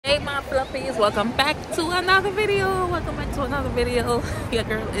Peace. Welcome back to another video. Your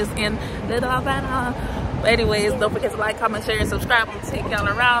girl is in Little Havana. But anyways, don't forget to like, comment, share, and subscribe. I'm gonna take y'all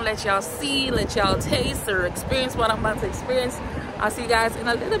around, let y'all see, let y'all taste or experience what I'm about to experience. I'll see you guys in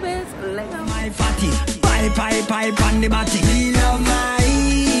a little bit later.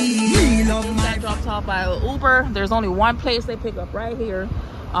 Got dropped off by Uber. There's only one place they pick up right here,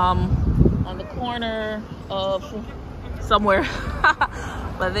 on the corner of somewhere.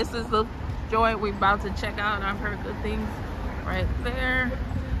 But this is the joint we're about to check out. I've heard good things right there.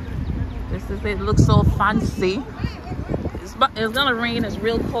 This is it. Looks so fancy. It's gonna rain. It's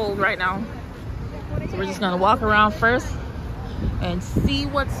real cold right now, so we're just gonna walk around first and see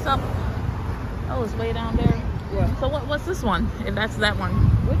what's up. Oh, it's way down there. Yeah. So what's this one? If that's that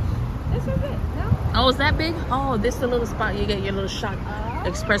one. This is it. No. Oh, is that big? Oh, this is the little spot you get your little shot,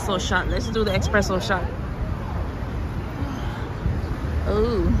 espresso shot. Let's do the espresso shot.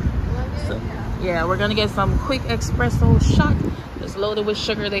 Oh, so yeah, we're gonna get some quick espresso shot. It's loaded with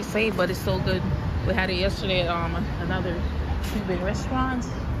sugar, they say, but it's so good. We had it yesterday at another Cuban restaurant.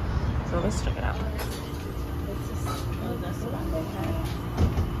 So let's check it out. Oh, that's the one they had.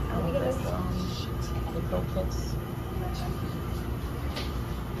 Oh, that's the croquettes.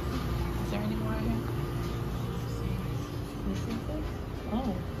 Is there any more in here?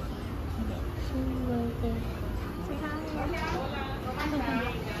 Oh, I got two right there. Say hi.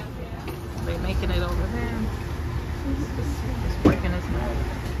 They're making it over there. It's breaking his mouth.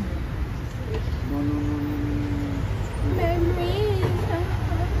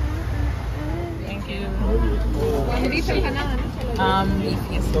 Thank you. Beef empanada.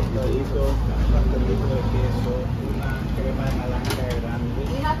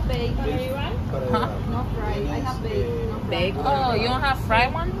 We have baked. Huh? Not fried. I have baked. Baked? Oh, you don't have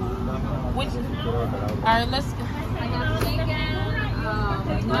fried one? Which? Alright, let's. I have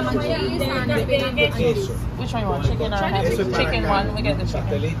chicken, lemon cheese, and cheese. Which one you want? Chicken or chicken one? We get the chicken.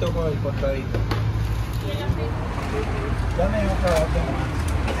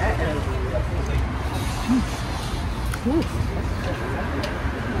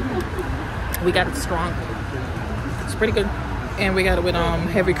 We got it strong. It's pretty good. And we got it with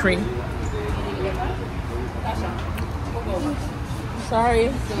heavy cream.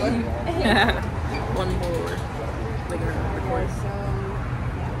 Sorry. One more.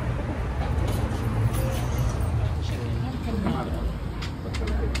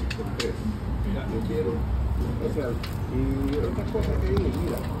 Y otra cosa que dije,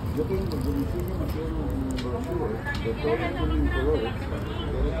 mira, yo tengo mis hijos hicieron un brochure de todos los colores.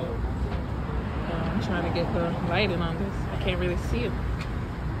 I'm trying to get the lighting on this. I can't really see it.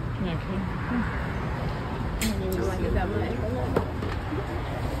 Okay.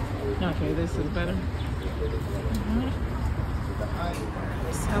 Okay, this is better.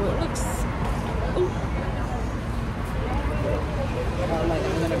 That's how it looks. Ooh.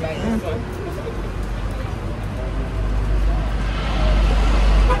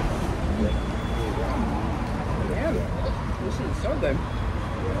 This is so good.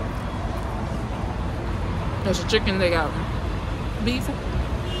 There's a chicken, they got beef.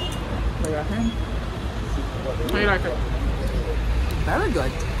 They got ham. How you like it? Very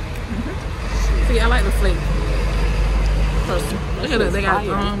good. See, I like the flavor. Look at it, they got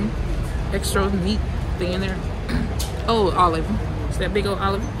extra meat thing in there. Oh, olive. It's that big old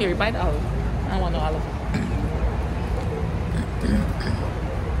olive. Here, bite the olive. I don't want no olive.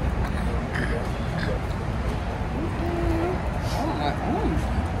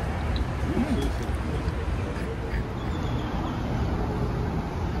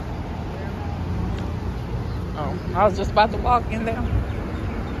 Oh, I was just about to walk in there.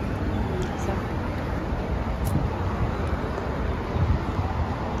 So.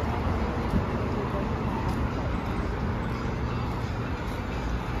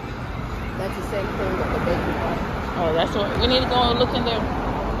 That's the same thing with the baking one. Oh, that's what we need to go look in there.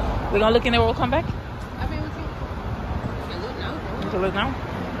 We're gonna look in there when we'll come back? I mean, we can look now. We can look now?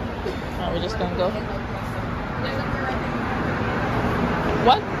 Alright, we're just gonna go.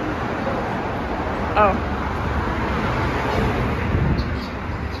 What? Oh.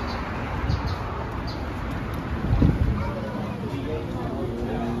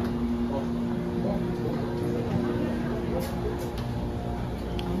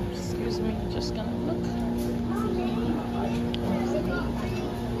 Excuse me, just gonna look.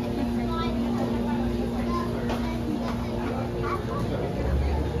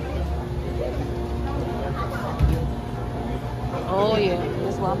 Oh yeah,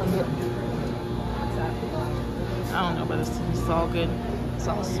 this llama dip. I don't know, but it's all good. It's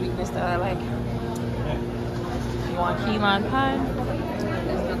all sweetness that I like. If you want key lime pie,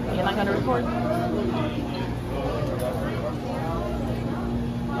 you not gonna record.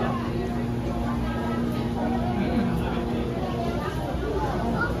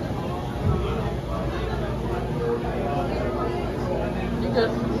 You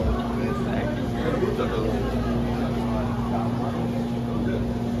good?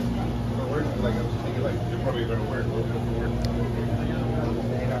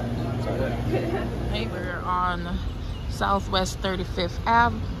 Hey, we're on Southwest 35th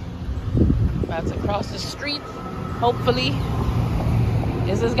Ave. About to cross the street. Hopefully,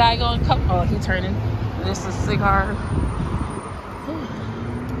 is this guy going to come? Oh, he's turning. This is cigar.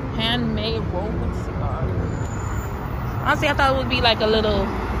 Handmade rolled cigar. Honestly, I thought it would be like a little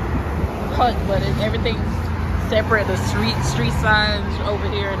hut, but everything's separate. The street signs over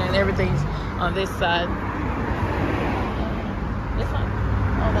here, and then everything's on this side. This one,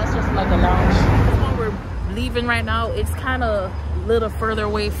 oh, that's just like a lounge. This one we're leaving right now. It's kind of a little further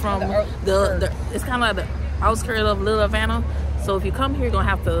away from it's kind of like the outskirts of Little Havana. So if you come here, you're gonna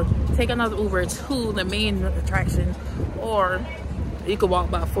have to take another Uber to the main attraction, or you could walk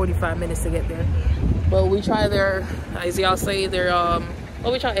about 45 minutes to get there. But we try their, as y'all say, their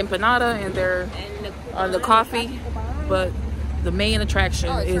we try empanada and their the coffee. But the main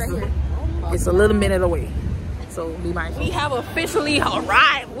attraction is it's a little minute away. So be mindful. We have officially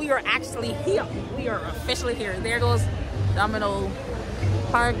arrived. We are actually here. We are officially here. There goes Domino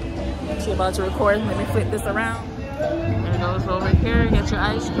Park. She's about to record. Let me flip this around. There it goes over here. Get your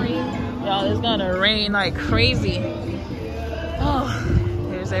ice cream. Y'all, it's gonna rain like crazy. Oh,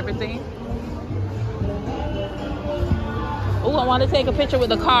 here's everything. Oh, I want to take a picture with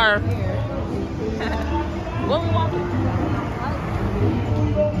the car. What we want?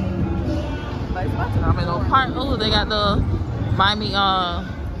 Domino Park. Oh, they got the Miami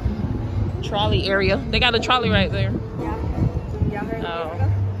trolley area. They got a trolley right there. Oh.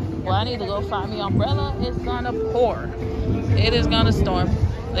 Well, I need to go find me an umbrella. It's gonna pour. It is gonna storm.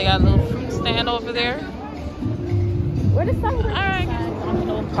 They got a little fruit stand over there. What is that? Alright,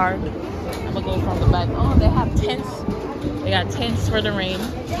 Domino Park. I'm gonna go from the back. Oh, they have tents. They got tents for the rain.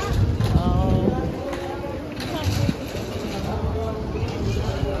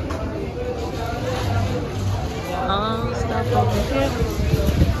 Stuff over here.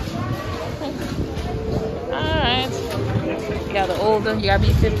 Alright. You got the older, you gotta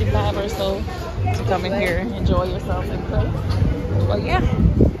be 55 or so to come in here, enjoy yourself and play. But yeah.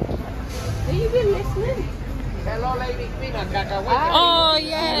 Have you been listening? Hello, lady. Oh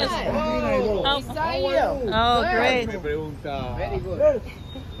yes. Oh great. Very good.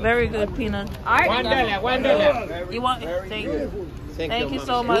 Very good, Peanut. $1. You want? Thank you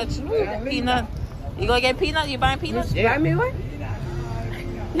so much, Peanut. You gonna get peanut? You buying peanuts? Yeah. Buy me one?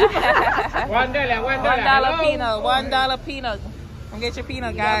 $1. $1 peanut. $1 peanut. Come get your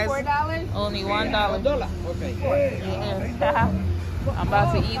peanut, guys. $4? Only $1. Okay. Yes. I'm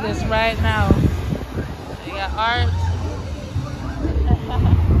about to eat this right now. They got art.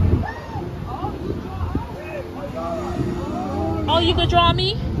 Oh, you could draw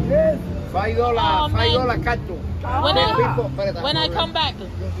me? Yes. $5. Oh, $5 canto. When I come back.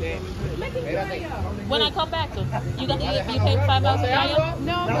 When I come back, you pay $5 for that?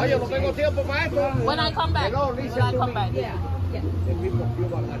 No, yo no tengo tiempo para esto. When I come back. When I come back. Yeah.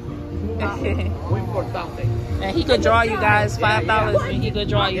 Muy importante. And he could draw you guys $5 and he could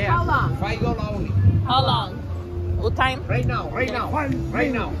draw you. How long? $5 only. How long? What time? Right now. 5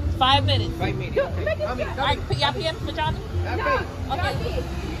 minutes. 5 minutes. Alright, y'all PM for Johnny? Okay.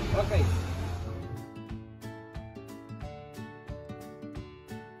 Okay.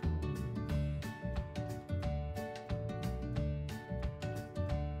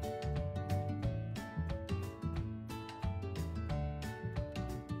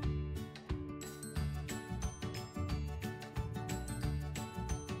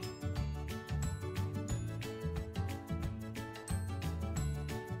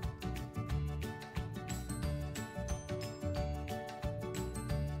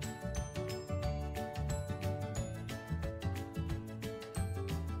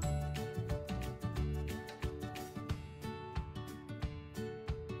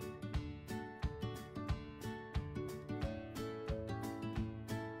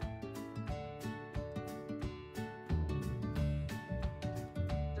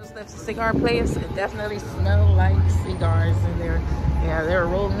 Left the cigar place. It definitely smelled like cigars in there. Yeah, they were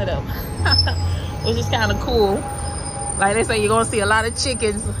rolling it up. Which is kind of cool. Like they say, you're gonna see a lot of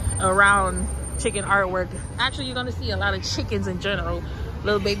chickens around, chicken artwork. Actually, you're gonna see a lot of chickens in general.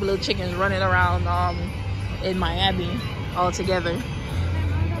 Little chickens running around in Miami all together.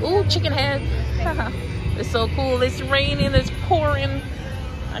 Ooh, chicken head. It's so cool. It's raining, it's pouring.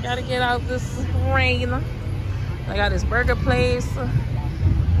 I gotta get out this rain. I got this burger place,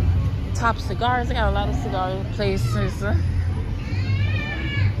 Top Cigars. I got a lot of cigar places.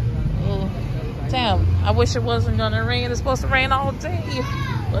 Oh, damn, I wish it wasn't gonna rain. It's supposed to rain all day,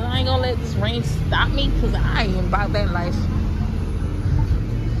 but I ain't gonna let this rain stop me because I ain't about that life.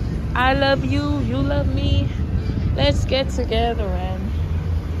 I love you, you love me. Let's get together and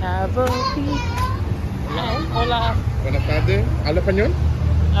have a peek. Hola. Buenas tardes. ¿Habla español?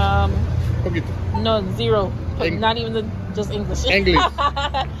 Poquito. No, zero. Not even just English. English.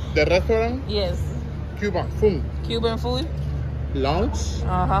 The restaurant? Yes. Cuban food. Cuban food? Lounge?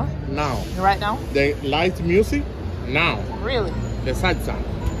 Uh-huh. Now. Right now? The light music? Now. Really? The salsa.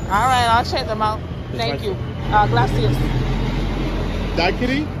 All right, I'll check them out. Thank you. Gracias.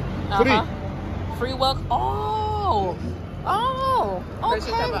 Daiquiri? Free. Free welcome. Oh. Oh.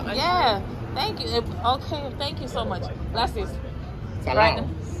 Okay. Yeah. Thank you. Okay. Thank you so much. Gracias. Salao. Right.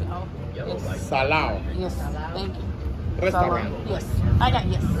 Oh, yes. Salao. Yes. Thank you. Restaurant. Yes. I got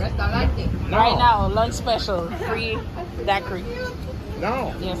yes. Restaurante. No. Right now, lunch special. Free daiquiri.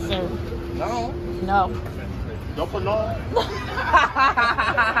 No. Yes, sir. No. No. No for no.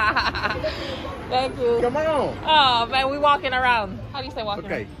 Thank you. Come on. Oh, man, we walking around. How do you say walking?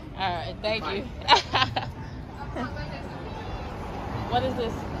 Okay. All right, thank you. What is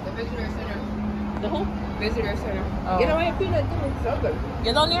this? The visitor center. The who? Visitor center. Oh. Get away, peanut. Something.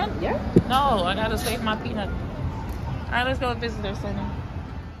 You don't need? Yeah. No, I gotta save my peanut. All right, let's go to visitor center.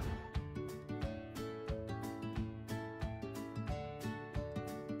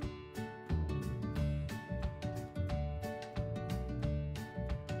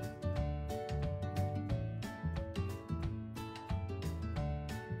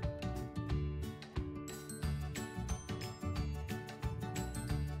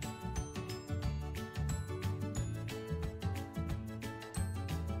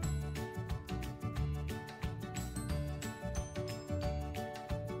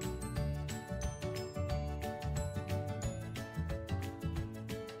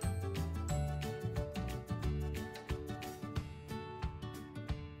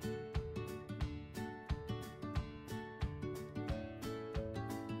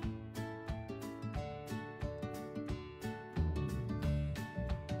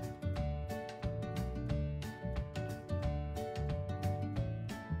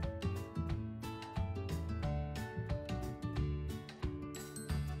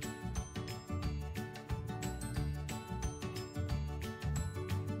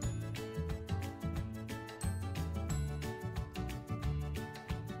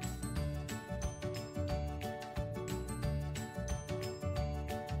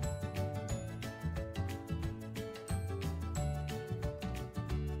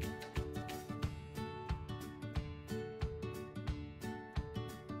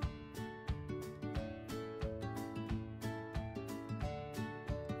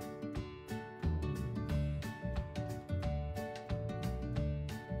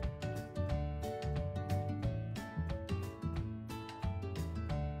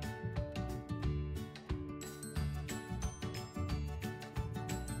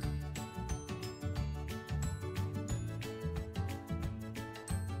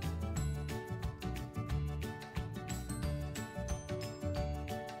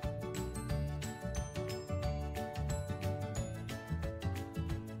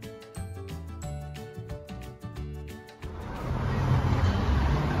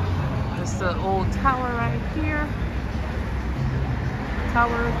 It's the old tower right here.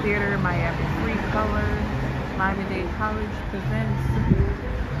 Tower Theater, Miami Free Colors, Miami-Dade College presents.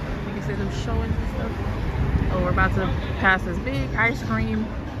 You can see them showings and stuff. Oh, we're about to pass this big ice cream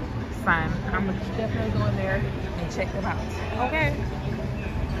sign. I'm gonna definitely go in there and check them out. Okay.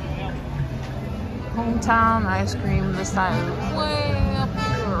 Hometown ice cream. The sign is way up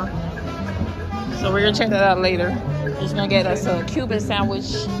here. So we're gonna check that out later. Just gonna get us a Cuban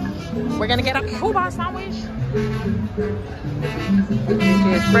sandwich. We're gonna get a Cuban sandwich.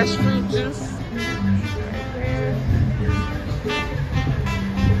 Get fresh fruit juice. Right there.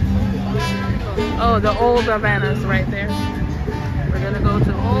 Oh, the old Havana is right there. We're gonna go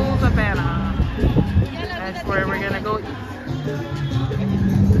to old Havana. That's where we're gonna go eat.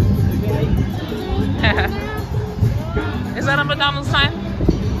 Is that a McDonald's sign?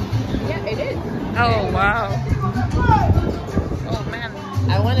 Yeah, it is. Oh, wow. Oh, man.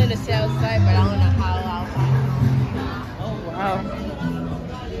 I wanted to stay outside, but I don't know how outside. Oh, wow.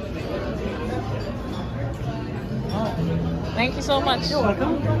 Oh, thank you so much. You're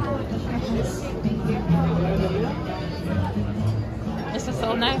welcome. This is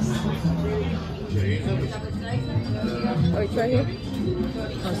so nice. Oh, it's right here?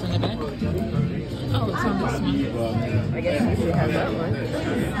 Oh, it's in the back? Oh, it's on this one. I guess you should have that one.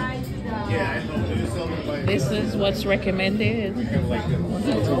 This is what's recommended.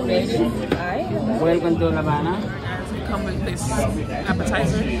 Welcome to Havana. Guys, we come with this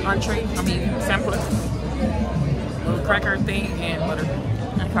appetizer, entree, sampler. Little cracker thing and butter.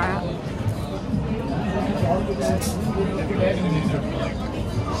 And try it.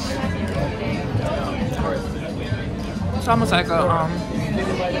 It's almost like a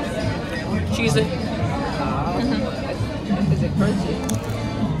cheese it. Is it crunchy?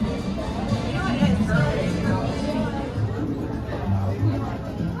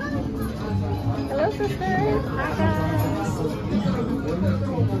 Hello, sisters. Hi, guys.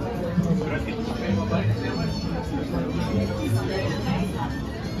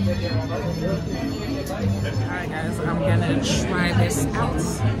 Alright guys, I'm gonna try this out.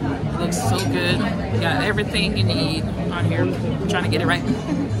 It looks so good. You got everything you need on here. I'm trying to get it right.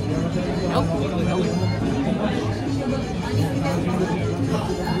 Oh.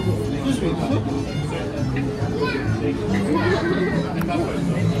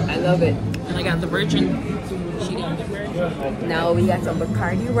 I love it. And I got the virgin. She got the virgin. Now we got some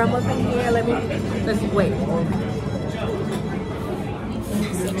Bacardi rum up in here. Let's wait.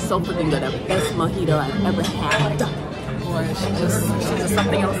 So freaking good. The best mojito I've ever had. Boy, she's just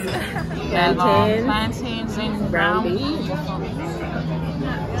something else. Plantains and ground beef. beef.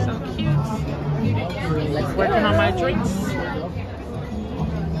 So cute. Let's Working on my drinks.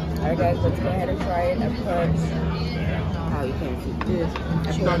 Alright guys, let's go ahead and try it. Of course. Oh, you can't see this.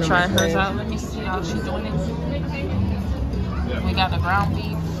 She's gonna try hers out. Let me see how she's doing it. We got the ground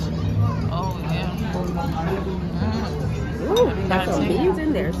beef. Oh yeah. Ooh, got some beans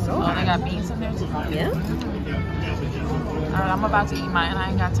in there. So oh, they got beans in there too. yeah. Alright, I'm about to eat mine. I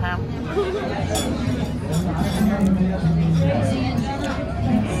ain't got time.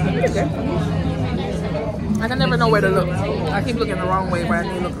 I can never know where to look. I keep looking the wrong way, but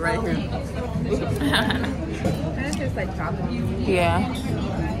I need to look right here. It's just like chocolate. Yeah.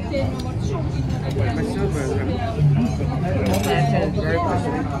 Plantain is very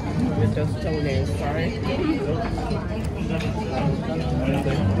popular with those toenails. Sorry.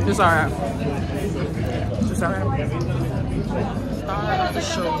 It's alright. It's alright. Start of the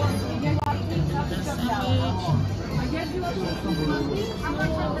show.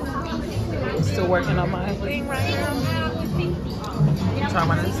 Still working on my thing right now. Try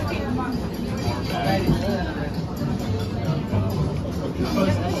one of these.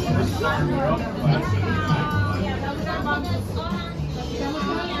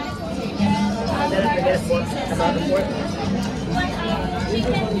 Never forget about the pork.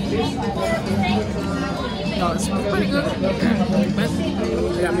 No, it's pretty good. But I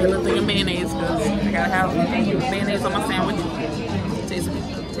got me a little thing of mayonnaise because I gotta have mayonnaise on my sandwich. Tastes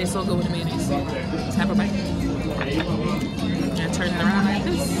so good with the mayonnaise. Let's have a bite. And turn it around like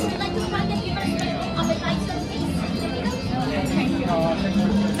this.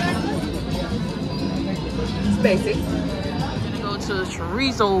 It's basic. We're gonna go to the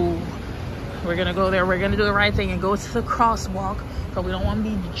chorizo. We're gonna go there. We're gonna do the right thing and go to the crosswalk because we don't want to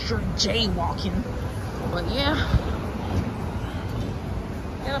be jaywalking. But yeah,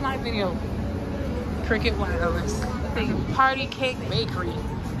 get on my video. Cricket Wireless thing. Party Cake Bakery.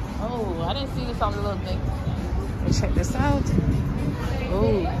 Oh, I didn't see this on the little thing. Let's check this out.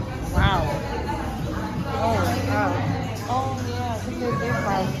 Oh, wow. Oh, wow. Oh yeah, look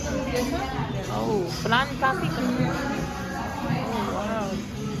at this one. Oh, flan pasito. Oh wow.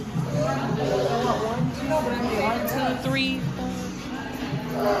 1, 2, 3, 4.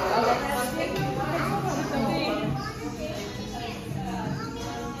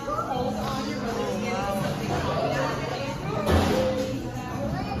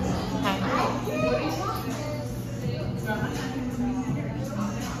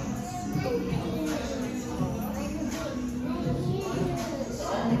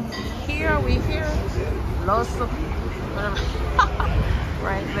 We here. Los, whatever.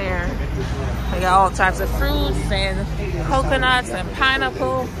 Right there. They got all types of fruits and coconuts and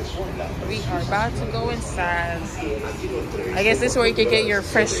pineapple. We are about to go inside. I guess this is where you can get your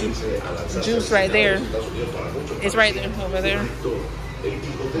fresh juice right there. It's right there, over there.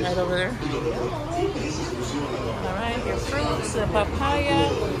 Right over there. Alright, your fruits, the papaya.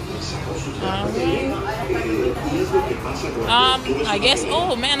 Alright. I guess,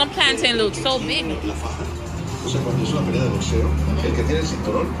 oh man, the plantain looks so big. O sea, cuando es una pelea de boxeo, el que tiene el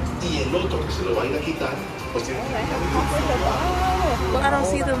cinturón y el otro que se lo va a ir a quitar, pues tiene que... Well, I don't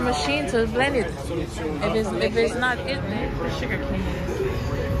see the machine to blend it. If it's not it, then sugar cane.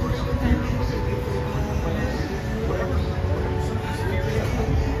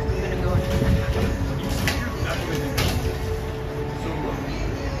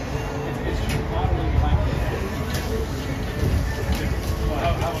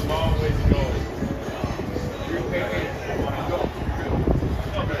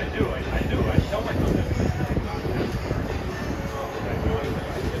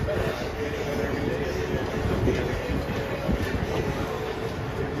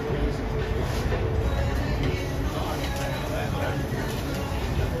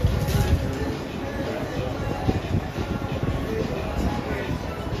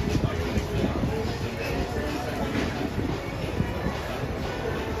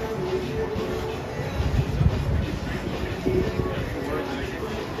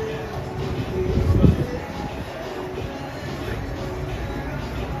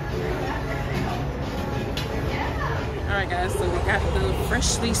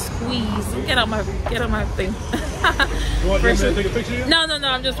 freshly squeezed. Get on my thing. You want me to take a picture of you? No,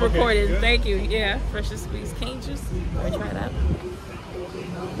 I'm just recording. good. Thank you. Yeah, freshly squeezed cane juice. Let me try that.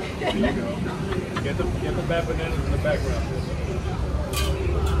 There you go. Get the bad bananas in the background.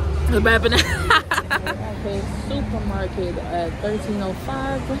 The bad banana. Okay, supermarket at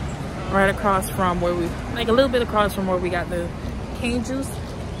 1305. Right across from where we, like a little bit across from where we got the cane juice.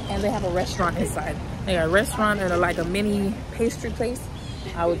 And they have a restaurant inside. They got a restaurant and like a mini pastry place.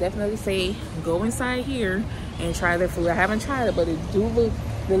 I would definitely say go inside here and try their food. I haven't tried it, but it do look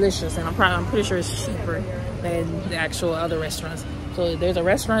delicious, and I'm pretty sure it's cheaper than the actual other restaurants. So there's a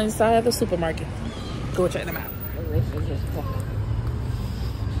restaurant inside of the supermarket. Go check them out.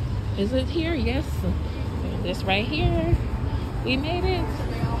 Is it here? Yes. This right here. We made it.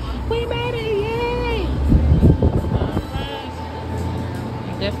 We made it! Yay! Alright.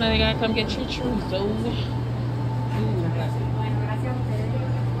 Definitely gotta come get your chorizo.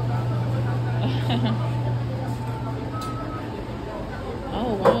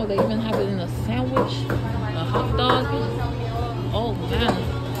 Oh wow, they even have it in a sandwich, a hot dog. Oh man,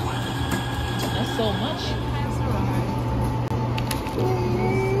 that's so much.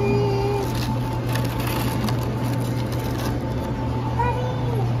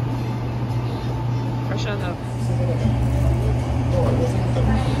 Fresh out of.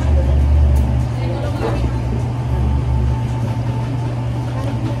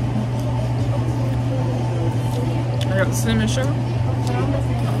 I got the cinnamon sugar.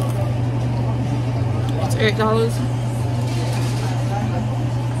 It's $8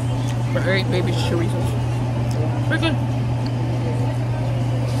 for 8 baby chorizos. Pretty good.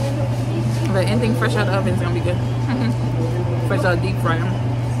 But anything fresh out of the oven is gonna be good. Fresh out of deep fry them.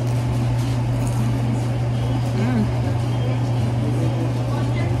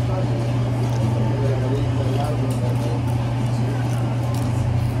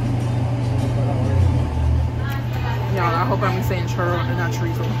 Y'all, I hope I'm saying churro and not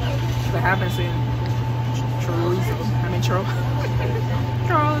chorizo. But I have been saying chorizo. I mean churro.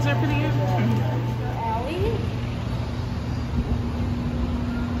 Churros are pretty good.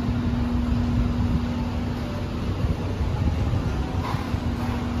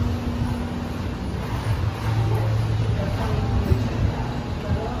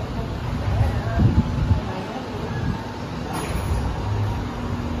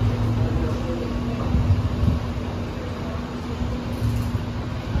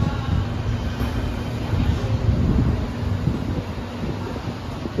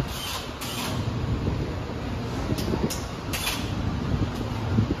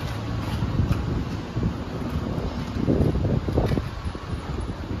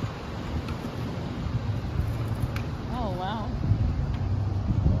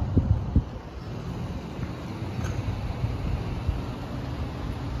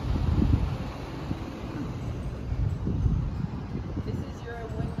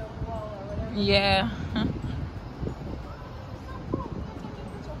 Yeah.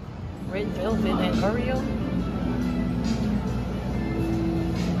 Red velvet and Oreo.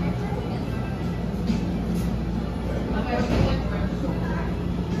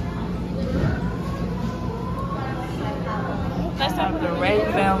 Let's have the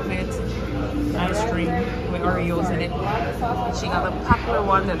red velvet ice cream with Oreos in it. She got the popular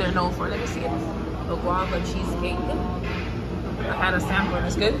one that they're known for. Let me see it. The guava cheesecake. I had a sample and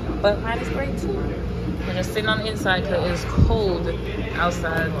it's good, but mine is great too. We're just sitting on the inside because it's cold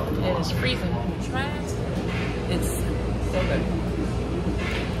outside and it's freezing. Try it. It's so good.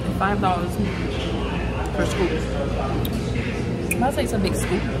 $5 per scoop. I'll say it's a big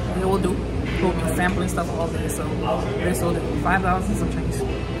scoop. It will do. We'll be sampling stuff all day, so they're so good. $5 and some change.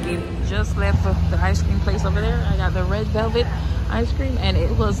 Just left the ice cream place over there. I got the red velvet ice cream and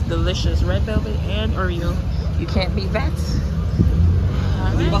it was delicious. Red velvet and Oreo. You can't beat that.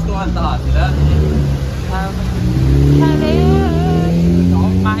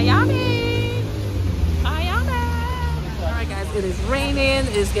 Miami. Alright guys, it is raining,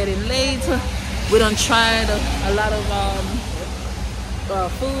 it's getting late. We done tried a lot of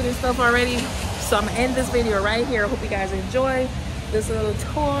food and stuff already. So I'm gonna end this video right here. I hope you guys enjoy this little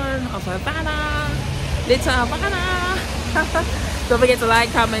tour of Havana. Little Havana. Don't forget to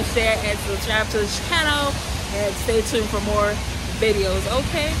like, comment, share, and subscribe to this channel. And stay tuned for more videos.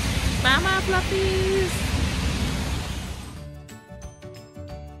 Okay, bye my fluffies.